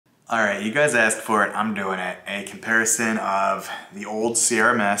Alright, you guys asked for it, I'm doing it. A comparison of the old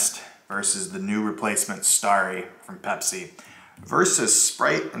Sierra Mist versus the new replacement Starry from Pepsi versus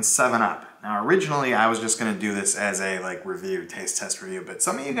Sprite and 7-Up. Now originally I was just going to do this as a review, taste test review, but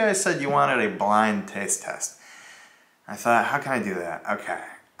some of you guys said you wanted a blind taste test. I thought, how can I do that? Okay,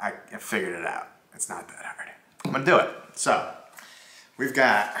 I figured it out. It's not that hard. I'm going to do it. So, we've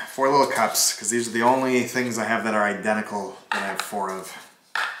got 4 little cups, because these are the only things I have that are identical that I have 4 of.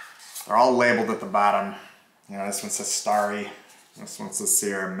 They're all labeled at the bottom. You know, this one says Starry, this one says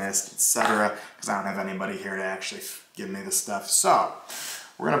Sierra Mist, etc. Because I don't have anybody here to actually give me the stuff. So,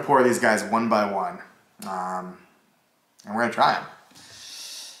 we're going to pour these guys one by one. And we're going to try them.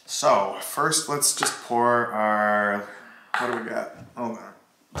 So, first let's just pour our, what do we got? Oh,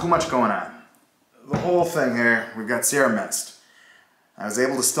 too much going on. The whole thing here, we've got Sierra Mist. I was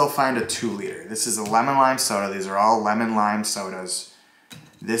able to still find a 2-liter. This is a lemon lime soda. These are all lemon lime sodas.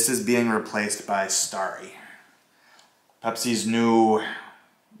 This is being replaced by Starry. Pepsi's new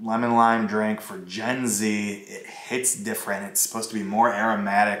lemon lime drink for Gen Z. It hits different. It's supposed to be more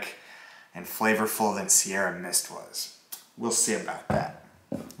aromatic and flavorful than Sierra Mist was. We'll see about that.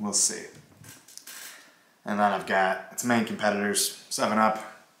 We'll see. And then I've got its main competitors, 7-Up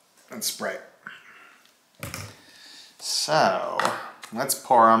and Sprite. So, let's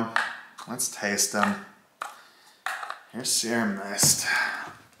pour them. Let's taste them. Here's Sierra Mist.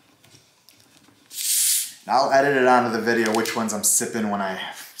 Now I'll edit it onto the video which ones I'm sipping when I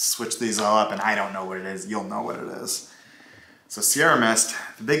switch these all up, and I don't know what it is. You'll know what it is. So Sierra Mist,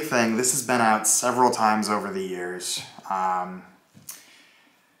 the big thing, this has been out several times over the years. As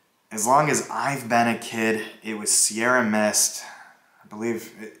long as I've been a kid, it was Sierra Mist. I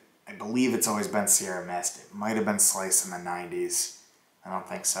believe it's always been Sierra Mist. It might have been Slice in the 90s. I don't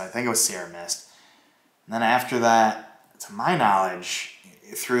think so. I think it was Sierra Mist. And then after that, to my knowledge,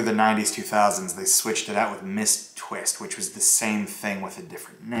 through the 90s, 2000s, they switched it out with Mist Twist, which was the same thing with a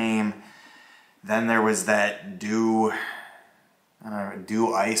different name. Then there was that Dew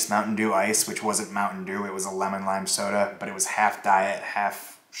Ice, Mountain Dew Ice, which wasn't Mountain Dew. It was a lemon lime soda, but it was half diet,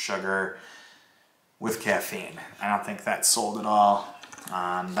 half sugar with caffeine. I don't think that sold at all.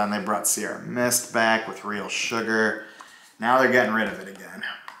 Then they brought Sierra Mist back with real sugar. Now they're getting rid of it again.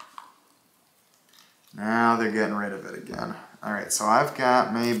 Alright, so I've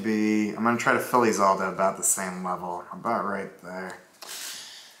got maybe, I'm going to try to fill these all to about the same level. About right there.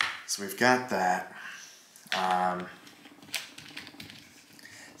 So we've got that.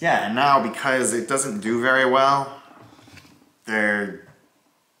 Yeah, and now because it doesn't do very well, they're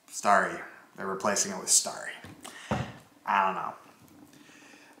Starry. They're replacing it with Starry. I don't know.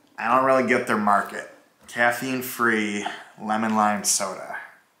 I don't really get their market. Caffeine-free lemon lime soda.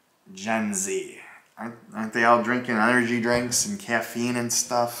 Gen Z. Aren't they all drinking energy drinks and caffeine and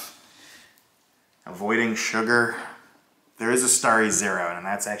stuff? Avoiding sugar. There is a Starry Zero, and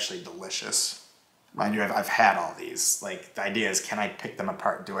that's actually delicious. Mind you, I've had all these. Like, the idea is, can I pick them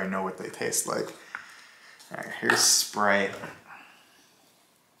apart? Do I know what they taste like? Alright, here's Sprite.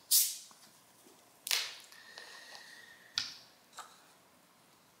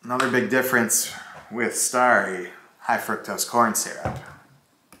 Another big difference with Starry, high fructose corn syrup.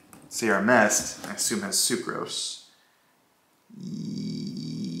 Sierra Mist, I assume has sucrose.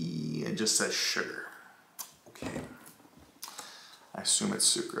 It just says sugar. Okay. I assume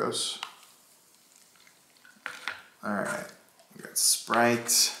it's sucrose. Alright, we got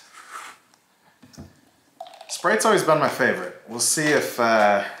Sprite. Sprite's always been my favorite. We'll see if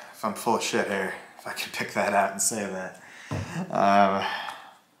I'm full of shit here, if I can pick that out and say that.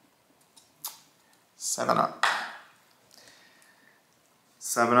 7-Up.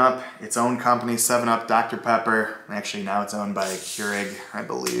 7-Up, its own company, 7-Up Dr. Pepper. Actually, now it's owned by Keurig, I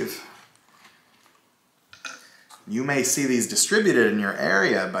believe. You may see these distributed in your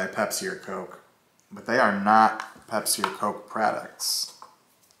area by Pepsi or Coke, but they are not Pepsi or Coke products.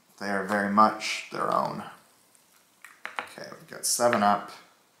 They are very much their own. Okay, we've got 7-Up.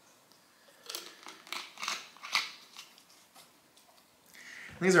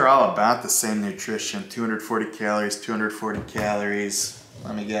 These are all about the same nutrition. 240 calories, 240 calories.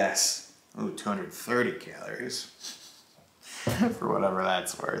 Let me guess. Ooh, 230 calories. For whatever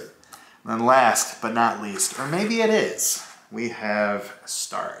that's worth. And then last but not least, or maybe it is, we have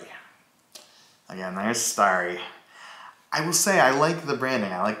Starry. Again, there's Starry. I will say I like the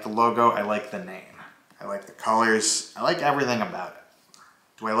branding. I like the logo. I like the name. I like the colors. I like everything about it.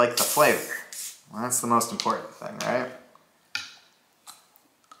 Do I like the flavor? Well, that's the most important thing, right?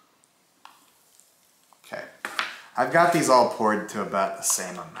 Okay. I've got these all poured to about the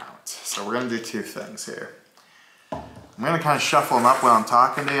same amount. So we're going to do 2 things here. I'm gonna kind of shuffle them up while I'm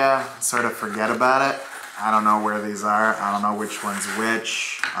talking to you, sort of forget about it. I don't know where these are. I don't know which one's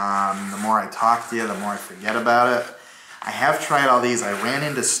which. The more I talk to you, the more I forget about it. I have tried all these. I ran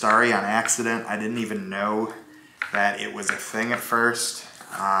into Starry on accident. I didn't even know that it was a thing at first.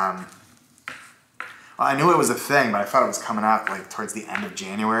 Well, I knew it was a thing, but I thought it was coming out like towards the end of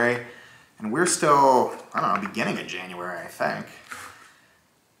January. And we're still, I don't know, beginning of January, I think.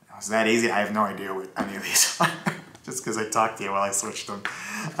 Was that easy? I have no idea what any of these are. Just because I talked to you while I switched them.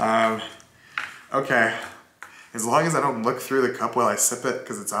 Okay. As long as I don't look through the cup while I sip it,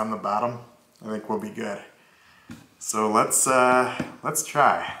 because it's on the bottom, I think we'll be good. So let's try.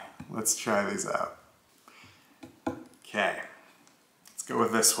 Let's try these out. Okay. Let's go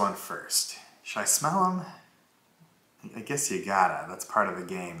with this one first. Should I smell them? I guess you gotta. That's part of the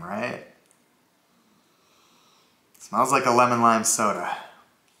game, right? Smells like a lemon lime soda.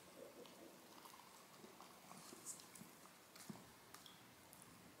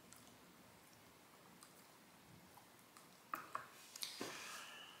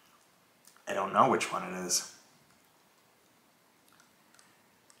 I don't know which one it is.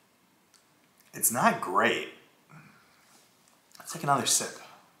 It's not great. Let's take another sip.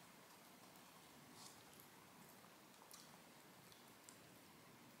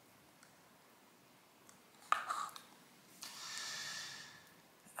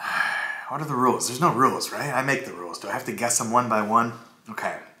 What are the rules? There's no rules, right? I make the rules. Do I have to guess them one by one?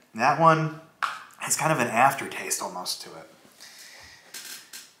 Okay. That one has kind of an aftertaste almost to it.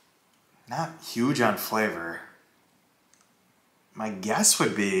 Not huge on flavor. My guess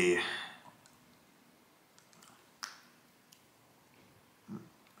would be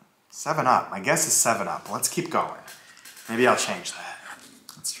 7-Up. My guess is 7-Up. Let's keep going. Maybe I'll change that.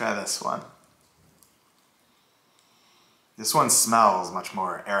 Let's try this one. This one smells much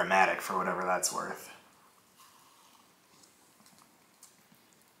more aromatic for whatever that's worth.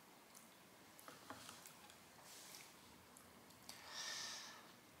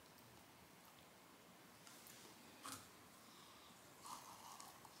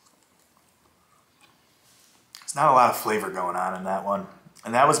 There's not a lot of flavor going on in that one.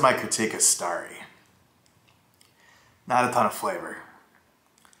 And that was my critique of Starry. Not a ton of flavor.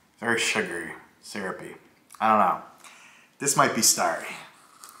 Very sugary, syrupy. I don't know. This might be Starry.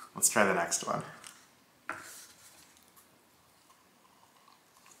 Let's try the next one.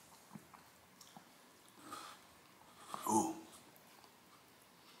 Ooh.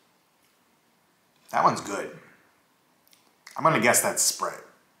 That one's good. I'm gonna guess that's Sprite.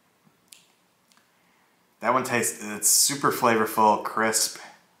 That one tastes, it's super flavorful, crisp.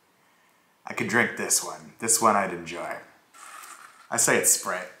 I could drink this one. This one I'd enjoy. I say it's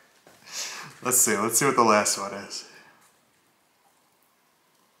Sprite. Let's see what the last one is.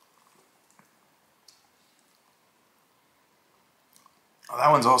 Oh, that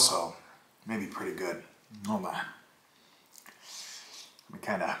one's also maybe pretty good. Hold on. Let me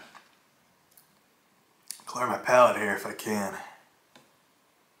kind of clear my palate here if I can.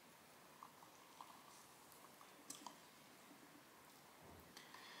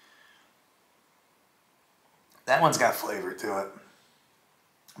 That one's got flavor to it.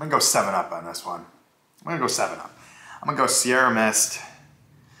 I'm gonna go 7-Up on this one. I'm gonna go 7-Up. I'm gonna go Sierra Mist,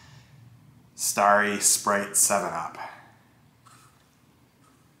 Starry, Sprite, 7-Up.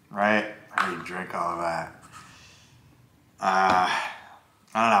 Right? I already drink all of that. I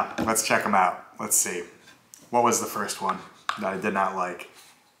don't know. Let's check them out. Let's see. What was the first one that I did not like?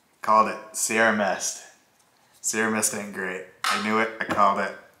 Called it Sierra Mist. Sierra Mist ain't great. I knew it. I called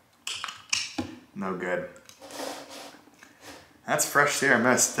it. No good. That's fresh Sierra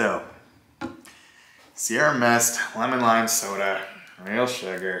Mist too. Sierra Mist, lemon lime soda, real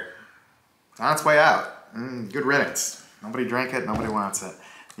sugar. It's on its way out. Good riddance. Nobody drank it, nobody wants it.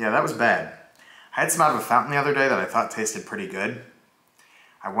 Yeah, that was bad. I had some out of a fountain the other day that I thought tasted pretty good.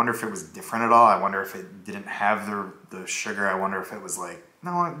 I wonder if it was different at all. I wonder if it didn't have the sugar. I wonder if it was like,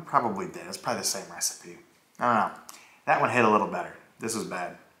 no, it probably did. It's probably the same recipe. I don't know. That one hit a little better. This was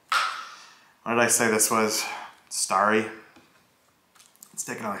bad. What did I say this was? Starry. Let's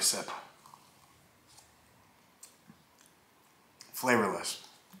take another sip. Flavorless.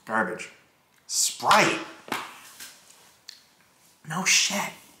 Garbage. Sprite. No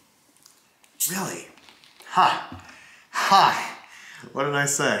shit. Really? Ha. Ha. What did I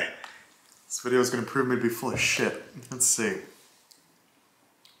say? This video is going to prove me to be full of shit. Let's see.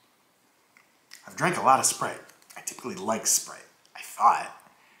 I've drank a lot of Sprite. I typically like Sprite. I thought.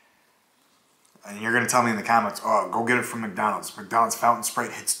 And you're going to tell me in the comments, oh, go get it from McDonald's. McDonald's fountain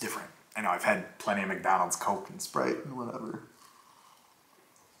Sprite hits different. I know, I've had plenty of McDonald's Coke and Sprite and whatever.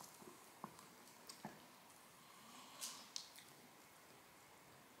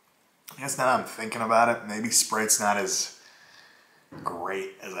 I guess now that I'm thinking about it, maybe Sprite's not as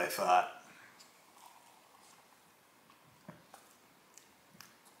great as I thought.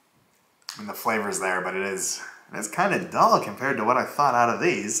 I mean, the flavor's there, but it's kind of dull compared to what I thought out of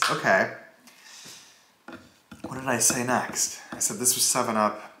these. Okay. What did I say next? I said this was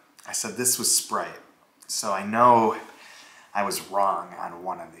 7-Up. I said this was Sprite. So I know I was wrong on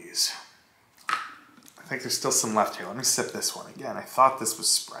one of these. I think there's still some left here. Let me sip this one again. I thought this was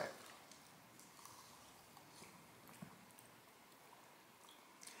Sprite.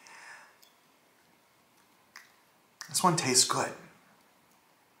 This one tastes good.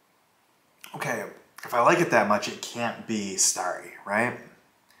 Okay, if I like it that much, it can't be Starry, right?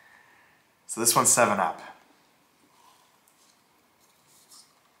 So this one's 7-Up.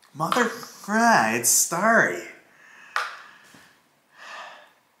 It's Starry.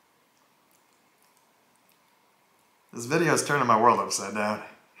 This video is turning my world upside down.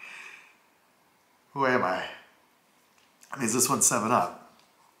 Who am I? I mean, is this one 7-Up?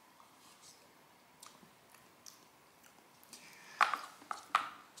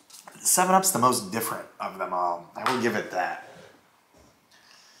 7-Up's the most different of them all. I will give it that.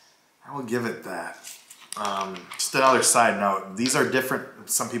 I will give it that. Just another side note, these are different.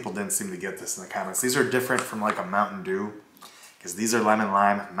 Some people didn't seem to get this in the comments. These are different from like a Mountain Dew, because these are lemon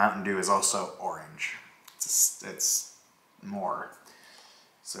lime. Mountain Dew is also orange. It's more.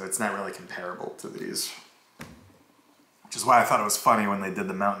 So it's not really comparable to these. Which is why I thought it was funny when they did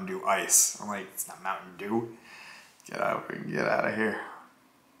the Mountain Dew Ice. I'm like, it's not Mountain Dew. Get out of here.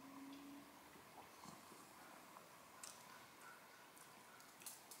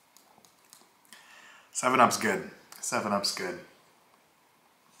 7-Up's good. 7-Up's good.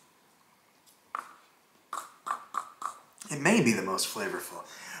 It may be the most flavorful.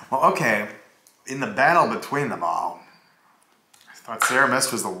 Well, okay, in the battle between them all, I thought Sierra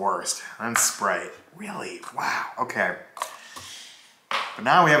Mist was the worst. And Sprite. Really? Wow. Okay. But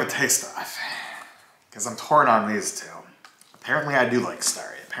now we have a taste-off. Because I'm torn on these two. Apparently I do like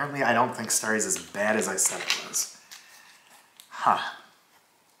Starry. Apparently I don't think Starry's as bad as I said it was. Huh.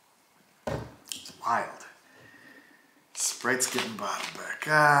 It's wild. Sprite's getting bottled back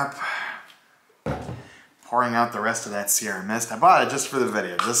up. Pouring out the rest of that Sierra Mist. I bought it just for the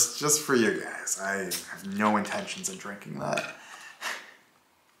video, just for you guys. I have no intentions of drinking that.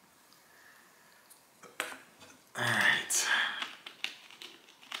 Alright.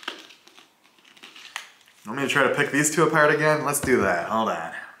 Want me to try to pick these two apart again? Let's do that. Hold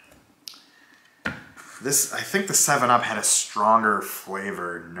on. This, I think the 7-Up had a stronger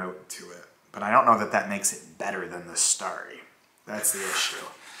flavor note to it, but I don't know that that makes it better than the Starry. That's the issue.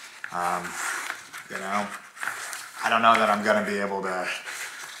 You know, I don't know that I'm going to be able to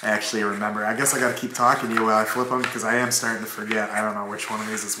actually remember. I guess I got to keep talking to you while I flip them, because I am starting to forget. I don't know which one of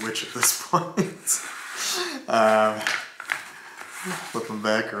these is which at this point. Flip them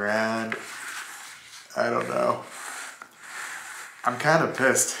back around. I don't know. I'm kind of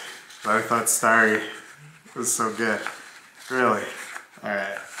pissed, but I thought Starry was so good. Really.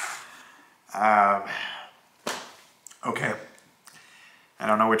 Alright. Okay. I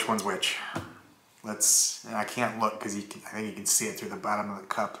don't know which one's which. I can't look because I think you can see it through the bottom of the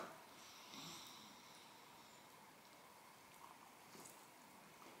cup.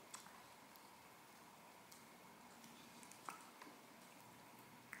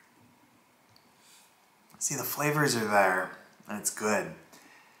 See, the flavors are there, and it's good,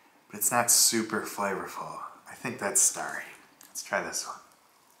 but it's not super flavorful. I think that's Starry. Let's try this one.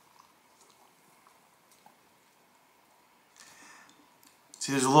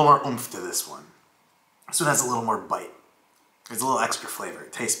 See, there's a little more oomph to this one. This one has a little more bite. There's a little extra flavor.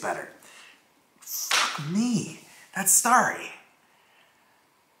 It tastes better. Fuck me. That's Starry.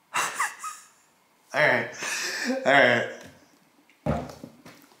 Alright. Alright.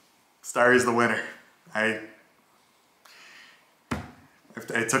 Starry's the winner. I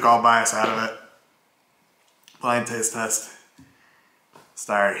took all bias out of it. Blind taste test.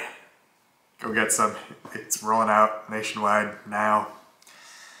 Starry. Go get some. It's rolling out nationwide now.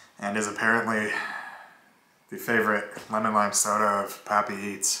 And is apparently the favorite lemon lime soda of Poppy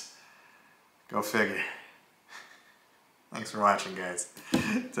Eats. Go figure. Thanks for watching, guys.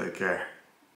 Take care.